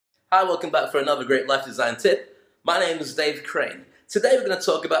Hi, welcome back for another great life design tip. My name is Dave Crane. Today we're going to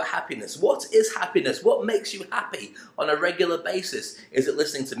talk about happiness. What is happiness? What makes you happy on a regular basis? Is it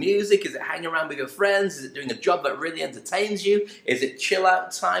listening to music? Is it hanging around with your friends? Is it doing a job that really entertains you? Is it chill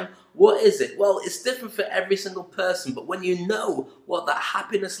out time? What is it? Well, it's different for every single person, but when you know what that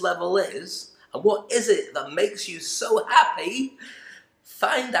happiness level is, and what is it that makes you so happy,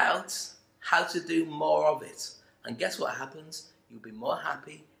 find out how to do more of it. And guess what happens? You'll be more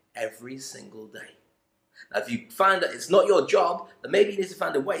happy every single day. Now, if you find that it's not your job, then maybe you need to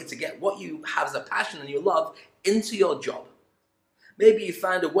find a way to get what you have as a passion and you love into your job. Maybe you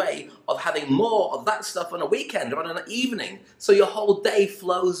find a way of having more of that stuff on a weekend or on an evening so your whole day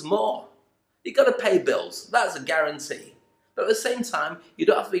flows more. You've got to pay bills, that's a guarantee. But at the same time, you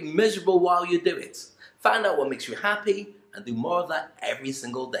don't have to be miserable while you do it. Find out what makes you happy and do more of that every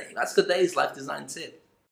single day. That's today's life design tip.